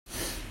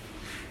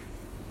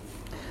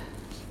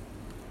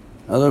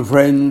Hello,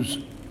 friends.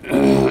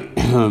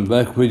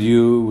 Back with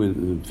you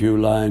with a few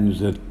lines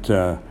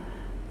that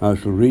I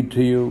shall read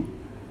to you.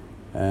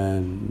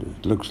 And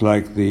it looks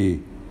like the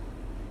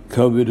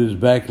COVID is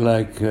back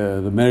like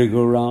the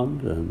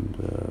merry-go-round.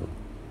 And,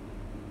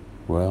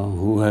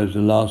 who has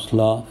the last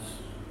laugh?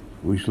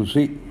 We shall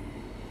see.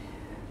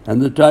 And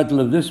the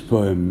title of this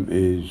poem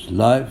is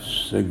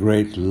Life's a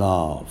Great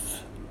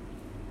Laugh.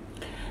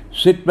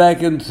 Sit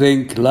back and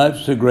think,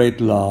 life's a great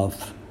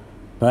laugh,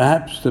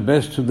 perhaps the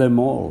best of them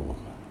all.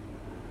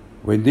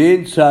 When the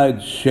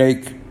insides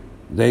shake,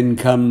 then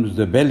comes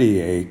the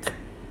belly ache.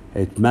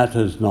 It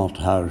matters not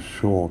how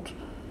short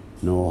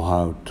nor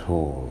how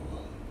tall.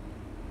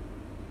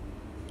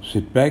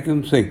 Sit back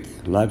and think,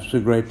 life's a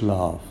great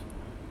laugh,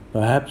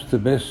 perhaps the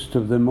best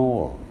of them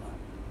all.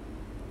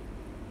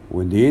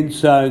 When the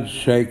insides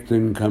shake,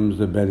 then comes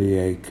the belly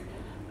ache.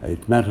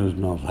 It matters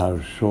not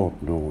how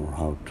short nor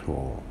how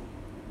tall.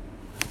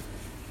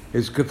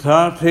 It's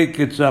cathartic,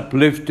 it's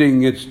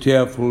uplifting, it's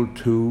tearful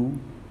too.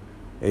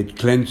 It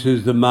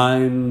cleanses the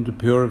mind,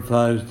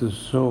 purifies the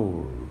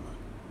soul.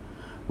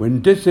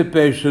 When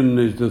dissipation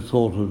is the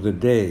thought of the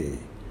day,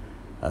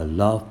 a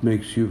laugh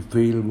makes you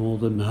feel more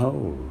than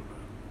whole.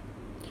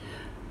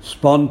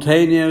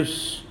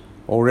 Spontaneous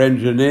or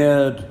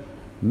engineered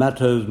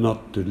matters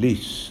not the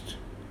least.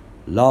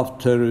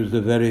 Laughter is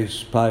the very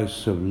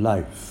spice of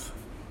life.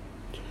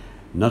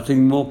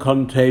 Nothing more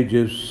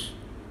contagious,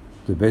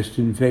 the best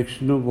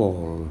infection of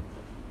all,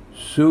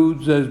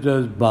 soothes as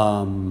does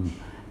balm,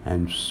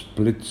 and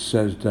splits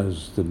as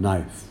does the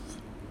knife.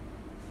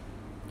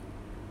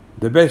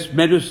 The best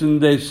medicine,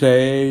 they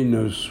say,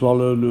 no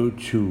swallow, no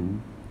chew.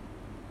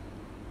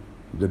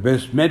 The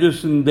best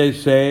medicine, they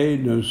say,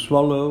 no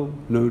swallow,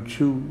 no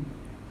chew.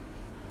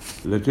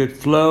 Let it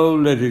flow,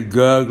 let it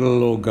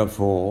gurgle or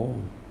guffaw.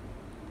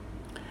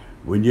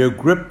 When you're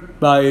gripped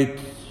by it,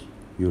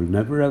 you'll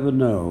never ever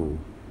know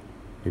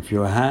if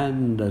your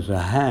hand has a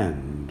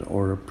hand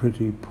or a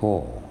pretty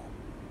paw.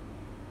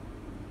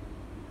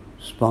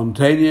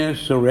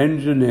 Spontaneous or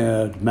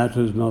engineered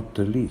matters not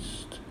the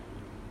least.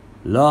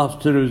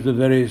 Laughter is the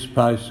very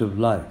spice of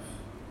life.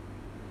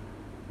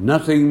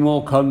 Nothing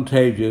more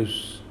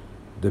contagious,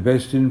 the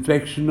best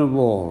infection of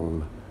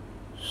all,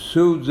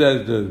 soothes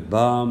as does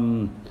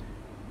balm,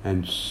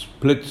 and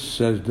splits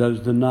as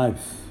does the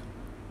knife.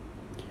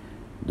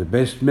 The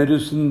best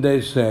medicine,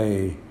 they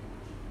say,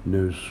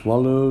 no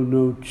swallow,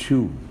 no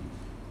chew.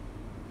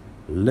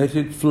 Let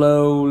it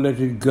flow, let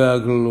it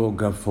gurgle or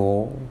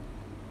guffaw.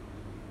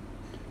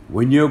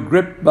 When you're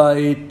gripped by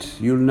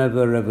it, you'll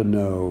never ever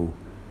know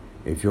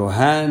if your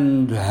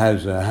hand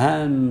has a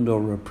hand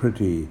or a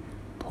pretty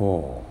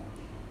paw.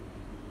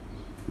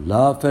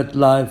 Laugh at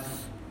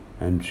life,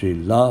 and she'll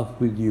laugh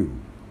with you.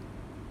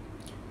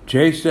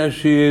 Chased as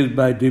she is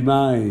by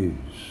demise,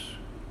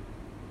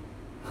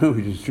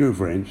 which is true,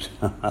 friends.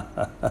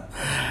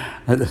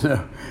 I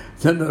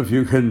don't know if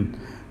you can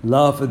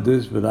laugh at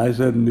this, but I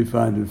certainly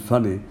find it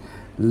funny.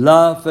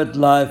 Laugh at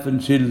life,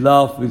 and she'll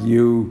laugh with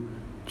you.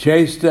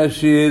 Chased as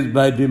she is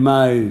by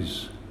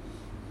demise,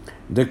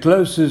 the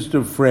closest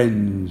of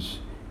friends,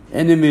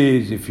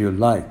 enemies if you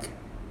like.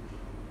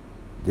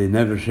 They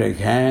never shake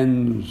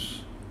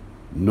hands,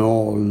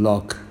 nor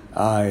lock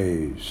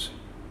eyes.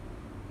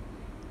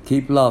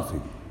 Keep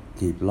laughing,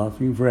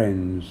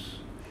 friends.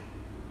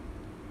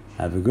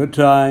 Have a good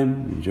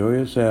time, enjoy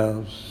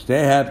yourselves,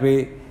 stay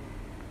happy.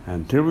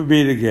 Until we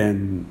meet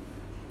again,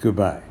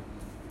 goodbye.